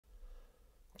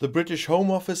The British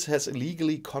Home Office has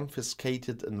illegally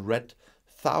confiscated and read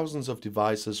thousands of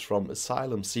devices from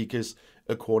asylum seekers,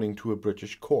 according to a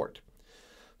British court.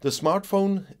 The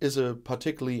smartphone is a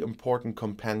particularly important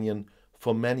companion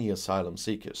for many asylum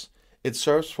seekers. It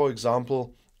serves, for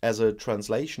example, as a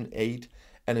translation aid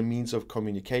and a means of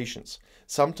communications.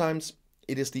 Sometimes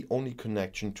it is the only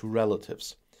connection to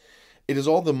relatives. It is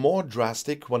all the more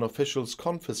drastic when officials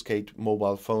confiscate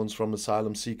mobile phones from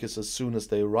asylum seekers as soon as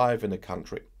they arrive in a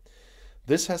country.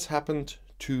 This has happened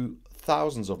to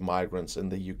thousands of migrants in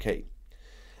the UK.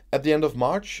 At the end of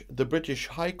March, the British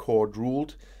High Court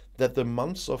ruled that the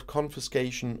months of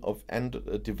confiscation of end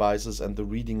devices and the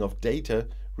reading of data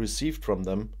received from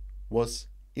them was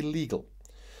illegal.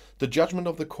 The judgment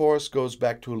of the course goes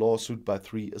back to a lawsuit by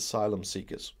 3 asylum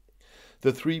seekers.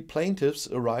 The 3 plaintiffs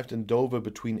arrived in Dover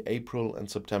between April and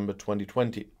September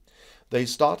 2020. They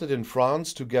started in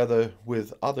France together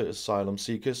with other asylum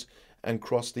seekers and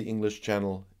crossed the English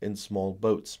Channel in small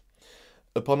boats.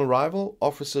 Upon arrival,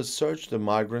 officers searched the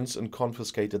migrants and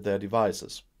confiscated their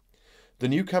devices. The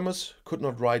newcomers could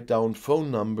not write down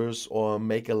phone numbers or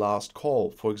make a last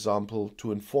call, for example,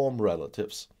 to inform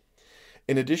relatives.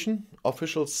 In addition,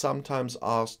 officials sometimes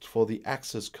asked for the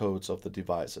access codes of the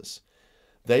devices.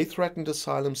 They threatened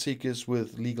asylum seekers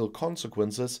with legal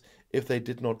consequences if they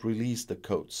did not release the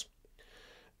codes.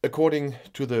 According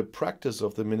to the practice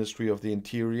of the Ministry of the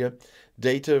Interior,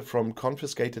 data from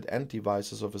confiscated end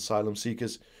devices of asylum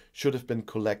seekers should have been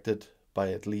collected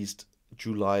by at least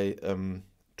July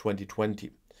 2020.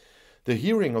 The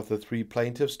hearing of the 3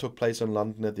 plaintiffs took place in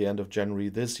London at the end of January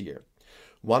this year.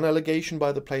 One allegation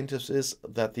by the plaintiffs is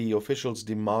that the officials'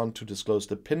 demand to disclose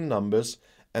the PIN numbers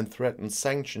and threaten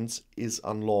sanctions is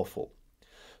unlawful.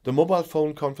 The mobile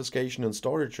phone confiscation and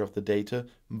storage of the data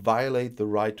violate the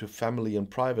right to family and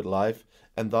private life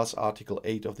and thus Article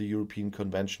 8 of the European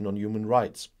Convention on Human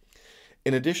Rights.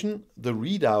 In addition, the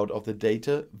readout of the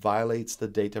data violates the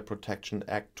Data Protection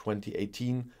Act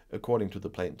 2018, according to the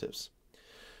plaintiffs.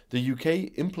 The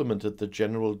UK implemented the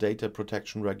General Data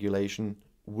Protection Regulation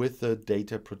with the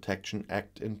Data Protection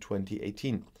Act in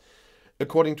 2018.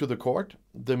 According to the court,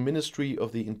 the Ministry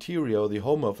of the Interior, the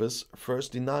Home Office,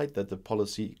 first denied that the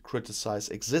policy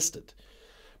criticized existed.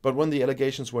 But when the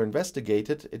allegations were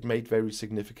investigated, it made very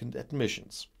significant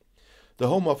admissions. The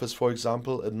Home Office, for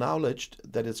example, acknowledged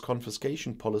that its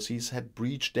confiscation policies had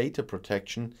breached data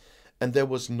protection and there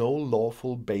was no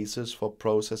lawful basis for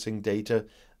processing data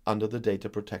under the Data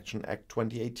Protection Act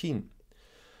 2018.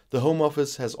 The Home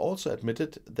Office has also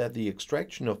admitted that the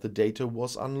extraction of the data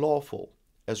was unlawful,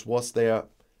 as was their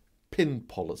PIN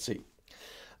policy.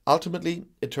 Ultimately,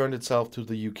 it turned itself to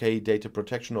the UK Data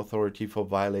Protection Authority for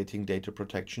violating data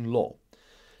protection law.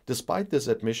 Despite this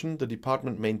admission, the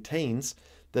department maintains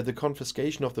that the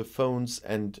confiscation of the phones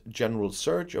and general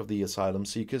search of the asylum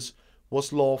seekers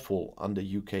was lawful under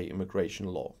UK immigration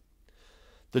law.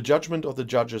 The judgment of the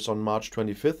judges on March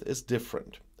 25th is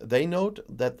different. They note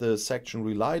that the section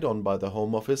relied on by the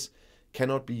Home Office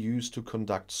cannot be used to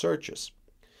conduct searches.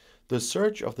 The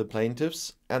search of the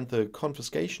plaintiffs and the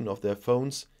confiscation of their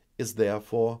phones is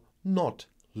therefore not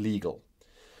legal.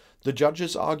 The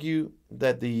judges argue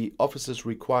that the office's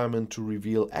requirement to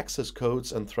reveal access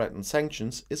codes and threaten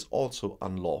sanctions is also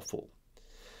unlawful.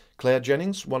 Claire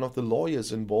Jennings, one of the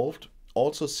lawyers involved,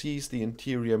 also sees the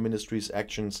Interior Ministry's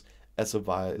actions as a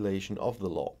violation of the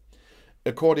law.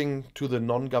 According to the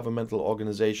non-governmental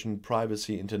organization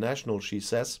Privacy International, she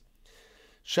says,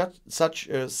 such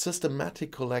a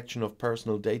systematic collection of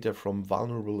personal data from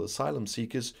vulnerable asylum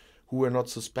seekers who were not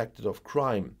suspected of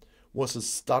crime was a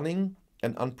stunning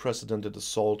and unprecedented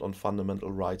assault on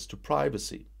fundamental rights to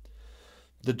privacy.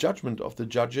 The judgment of the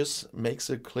judges makes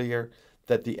it clear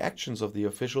that the actions of the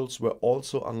officials were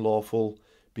also unlawful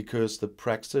because the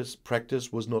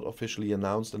practice was not officially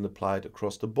announced and applied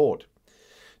across the board.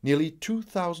 Nearly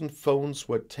 2,000 phones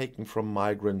were taken from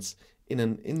migrants in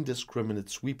an indiscriminate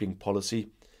sweeping policy,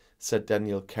 said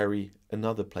Daniel Carey,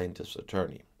 another plaintiff's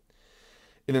attorney.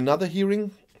 In another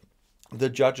hearing, the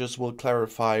judges will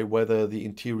clarify whether the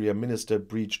Interior Minister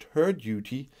breached her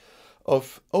duty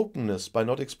of openness by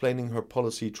not explaining her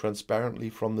policy transparently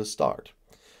from the start.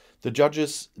 The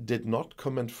judges did not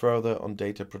comment further on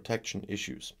data protection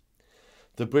issues.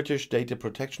 The British Data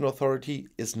Protection Authority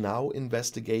is now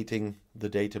investigating the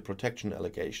data protection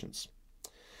allegations.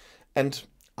 And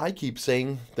I keep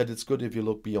saying that it's good if you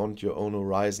look beyond your own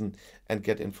horizon and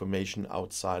get information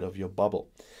outside of your bubble.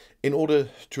 In order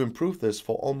to improve this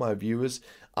for all my viewers,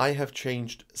 I have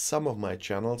changed some of my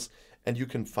channels, and you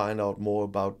can find out more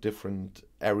about different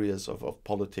areas of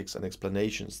politics and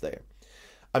explanations there.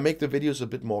 I make the videos a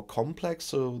bit more complex,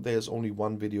 so there's only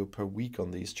one video per week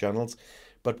on these channels,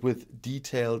 but with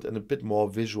detailed and a bit more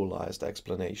visualized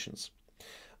explanations.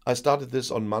 I started this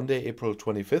on Monday, April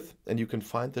 25th, and you can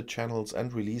find the channels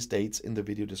and release dates in the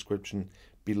video description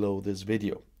below this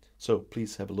video. So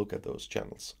please have a look at those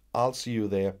channels. I'll see you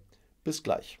there. Bis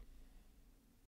gleich.